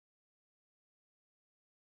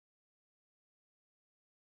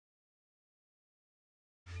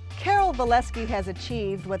Valesky has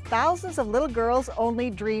achieved what thousands of little girls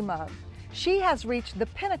only dream of. She has reached the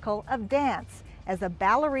pinnacle of dance as a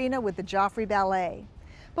ballerina with the Joffrey Ballet.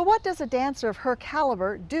 But what does a dancer of her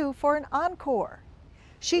caliber do for an encore?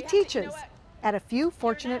 She teaches at a few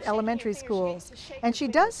fortunate elementary schools, and she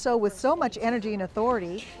does so with so much energy and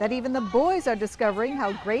authority that even the boys are discovering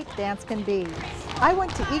how great dance can be. I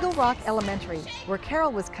went to Eagle Rock Elementary, where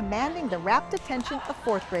Carol was commanding the rapt attention of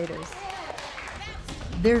fourth graders.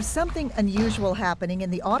 There's something unusual happening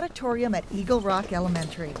in the auditorium at Eagle Rock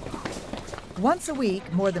Elementary. Once a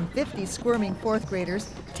week, more than 50 squirming fourth graders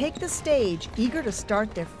take the stage, eager to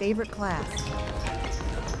start their favorite class.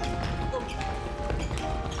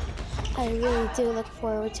 I really do look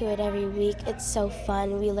forward to it every week. It's so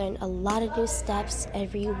fun. We learn a lot of new steps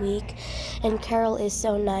every week, and Carol is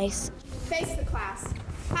so nice. Face the class.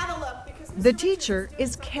 Have a look. The teacher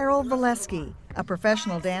is Carol Valesky, a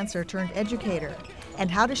professional dancer turned educator. And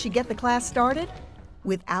how does she get the class started?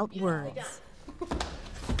 Without words.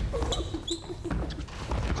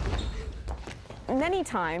 Many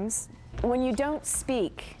times, when you don't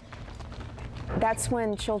speak, that's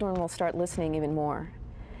when children will start listening even more.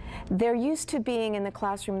 They're used to being in the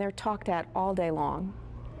classroom, they're talked at all day long.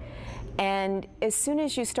 And as soon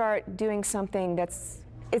as you start doing something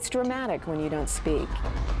it's dramatic when you don't speak.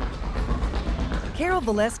 Carol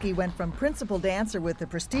Valesky went from principal dancer with the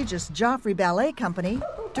prestigious Joffrey Ballet Company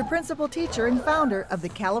to principal teacher and founder of the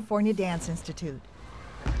California Dance Institute.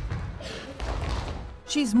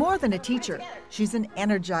 She's more than a teacher. She's an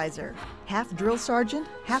energizer, half drill sergeant,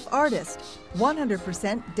 half artist,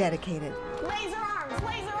 100% dedicated. Laser arms,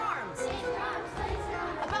 laser arms.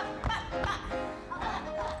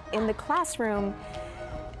 In the classroom,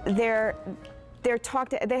 they're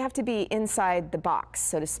taught, they have to be inside the box,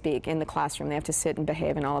 so to speak, in the classroom. They have to sit and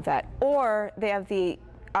behave and all of that. Or they have the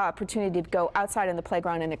opportunity to go outside in the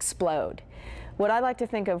playground and explode. What I like to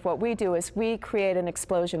think of what we do is we create an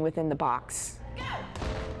explosion within the box.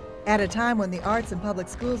 At a time when the arts and public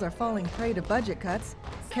schools are falling prey to budget cuts,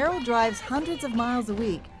 Carol drives hundreds of miles a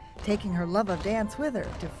week, taking her love of dance with her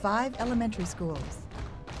to 5 elementary schools.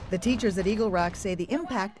 The teachers at Eagle Rock say the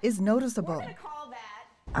impact is noticeable.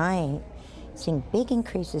 I'm seeing big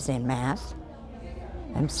increases in math.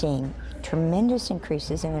 I'm seeing tremendous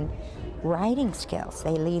increases in writing skills.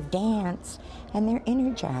 They leave dance and they're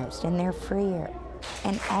energized and they're freer.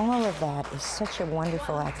 And all of that is such a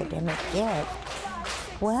wonderful academic gift.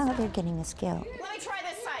 Well, they're getting a skill. Let me try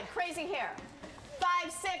this side. Crazy hair.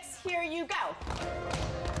 5, 6, here you go.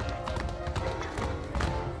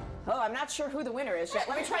 Oh, I'm not sure who the winner is yet.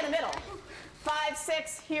 Let me try the middle. 5,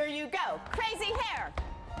 6, here you go. Crazy hair.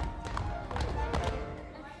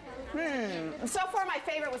 So far my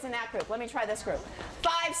favorite was in that group. Let me try this group.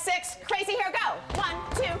 5, 6, crazy hair, go. 1,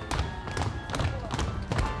 2.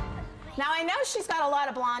 Now I know she's got a lot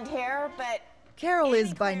of blonde hair, but Carol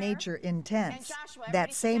is by nature intense.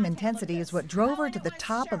 That same intensity is what drove her to the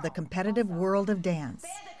top of the competitive world of dance.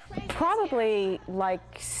 Probably like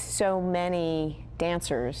so many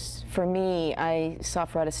dancers, for me, I saw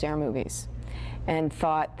Fred Astaire movies and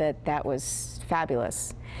thought that that was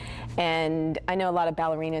fabulous. And I know a lot of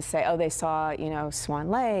ballerinas say, oh, they saw, you know, Swan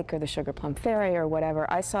Lake or the Sugar Plum Fairy or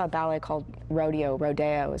whatever. I saw a ballet called Rodeo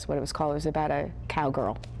is what it was called. It was about a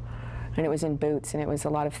cowgirl. And it was in boots, and it was a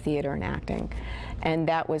lot of theater and acting. And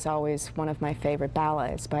that was always one of my favorite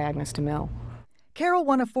ballets by Agnes de Mille. Carol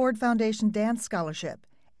won a Ford Foundation dance scholarship.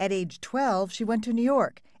 At age 12, she went to New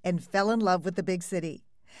York and fell in love with the big city.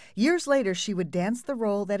 Years later, she would dance the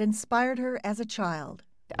role that inspired her as a child.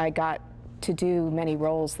 I got to do many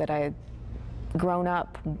roles that I had grown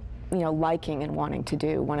up, you know, liking and wanting to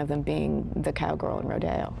do, one of them being the cowgirl in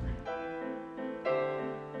Rodeo.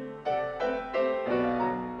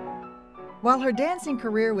 While her dancing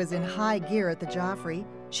career was in high gear at the Joffrey,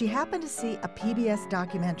 she happened to see a PBS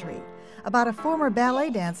documentary about a former ballet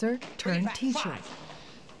dancer turned teacher.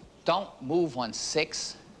 Don't move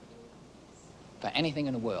 1/6 for anything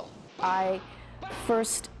in the world. I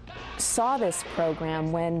first saw this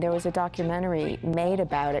program when there was a documentary made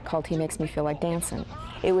about it called He Makes Me Feel Like Dancing.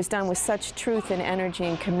 It was done with such truth and energy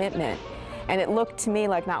and commitment, and it looked to me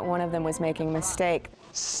like not one of them was making a mistake.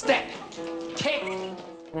 Step, kick.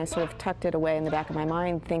 And I sort of tucked it away in the back of my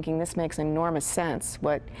mind, thinking this makes enormous sense,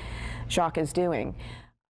 what Jacques is doing.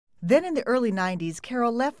 Then in the early 90s,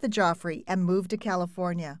 Carol left the Joffrey and moved to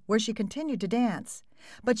California, where she continued to dance.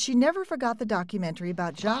 But she never forgot the documentary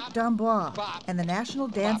about Jacques d'Amboise and the National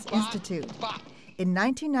Dance Institute. In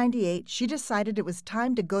 1998, she decided it was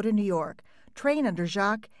time to go to New York, train under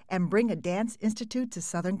Jacques, and bring a dance institute to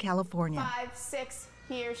Southern California. 5, 6,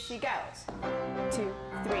 Here she goes. 2,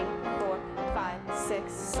 3, 4, 5,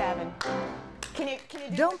 6, 7. Can you do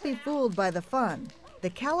Don't be fooled by the fun. The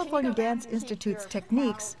California Dance Institute's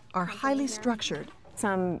techniques are highly structured.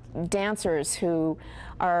 Some dancers who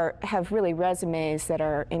have really resumes that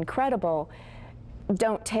are incredible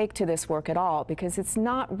don't take to this work at all, because it's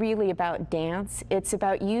not really about dance. It's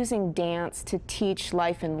about using dance to teach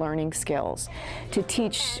life and learning skills, to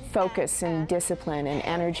teach focus and discipline and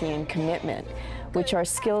energy and commitment, which are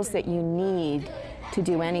skills that you need to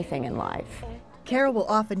do anything in life. Carol will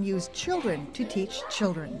often use children to teach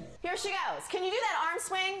children. Here she goes. Can you do that arm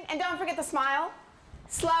swing? And don't forget the smile.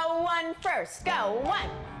 Slow one first. Go. 1,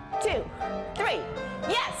 2, 3.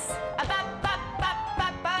 Yes. Up, up, up, up,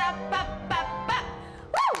 up, up, up, up, up.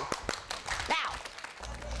 Woo! Now.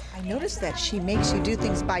 I noticed that she makes you do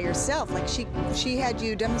things by yourself. Like she had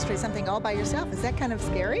you demonstrate something all by yourself. Is that kind of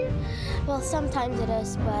scary? Well, sometimes it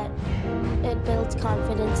is, but it builds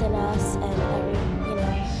confidence in us,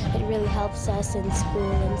 and it really helps us in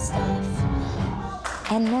school and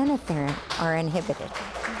stuff. And none of them are inhibited.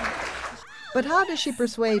 But how does she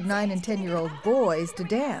persuade 9- and 10-year-old boys to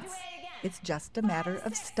dance? It's just a matter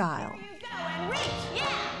of style. Go and reach.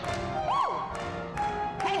 Yeah. Woo!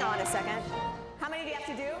 Hang on a second. How many do you have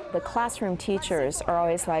to do? The classroom teachers are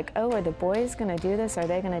always like, oh, are the boys going to do this? Are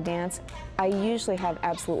they going to dance? I usually have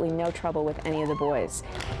absolutely no trouble with any of the boys.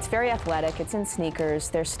 It's very athletic. It's in sneakers.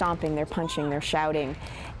 They're stomping, they're punching, they're shouting,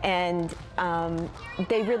 and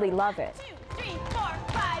they really love it. 2, 3, 4,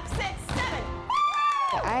 5, 6, 7.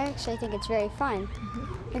 I actually think it's very fun.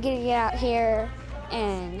 We're going to get out here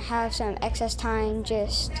and have some excess time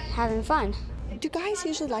just having fun. Do guys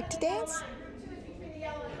usually like to dance?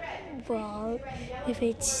 Well, if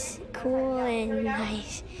it's cool and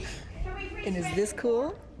nice. And is this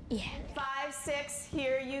cool? Yeah. 5, 6,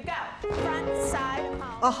 here you go. Front, side,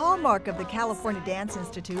 home. A hallmark of the California Dance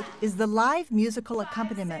Institute is the live musical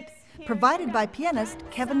accompaniment, provided by pianist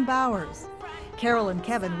Kevin Bowers. Carol and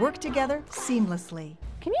Kevin work together seamlessly.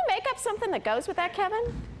 Can you make up something that goes with that, Kevin?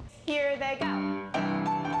 Here they go.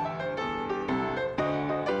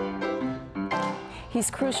 He's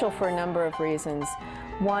crucial for a number of reasons.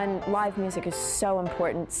 One, live music is so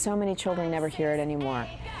important. So many children never hear it anymore.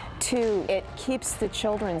 2, it keeps the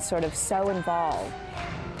children sort of so involved.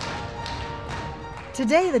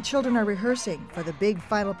 Today, the children are rehearsing for the big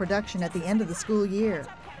final production at the end of the school year.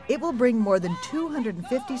 It will bring more than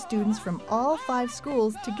 250 students from all 5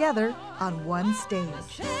 schools together on one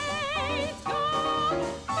stage.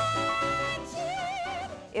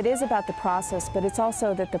 It is about the process, but it's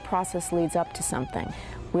also that the process leads up to something.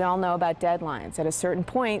 We all know about deadlines. At a certain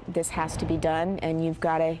point, this has to be done, and you've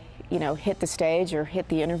got to, hit the stage or hit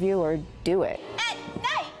the interview or do it. At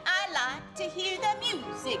night, I like to hear the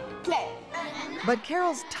music play. But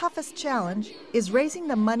Carol's toughest challenge is raising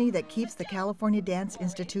the money that keeps the California Dance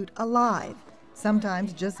Institute alive,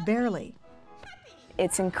 sometimes just barely.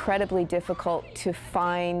 It's incredibly difficult to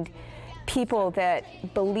find people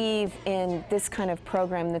that believe in this kind of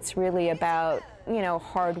program that's really about,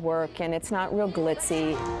 hard work, and it's not real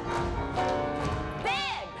glitzy.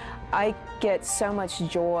 I get so much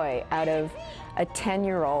joy out of a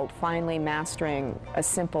 10-year-old finally mastering a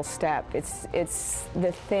simple step. It's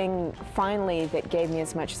the thing finally that gave me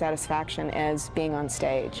as much satisfaction as being on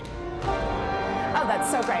stage. Oh, that's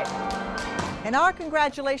so great. And our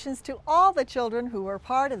congratulations to all the children who were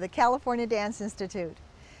part of the California Dance Institute.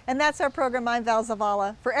 And that's our program. I'm Val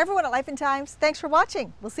Zavala. For everyone at Life and Times, thanks for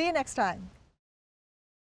watching. We'll see you next time.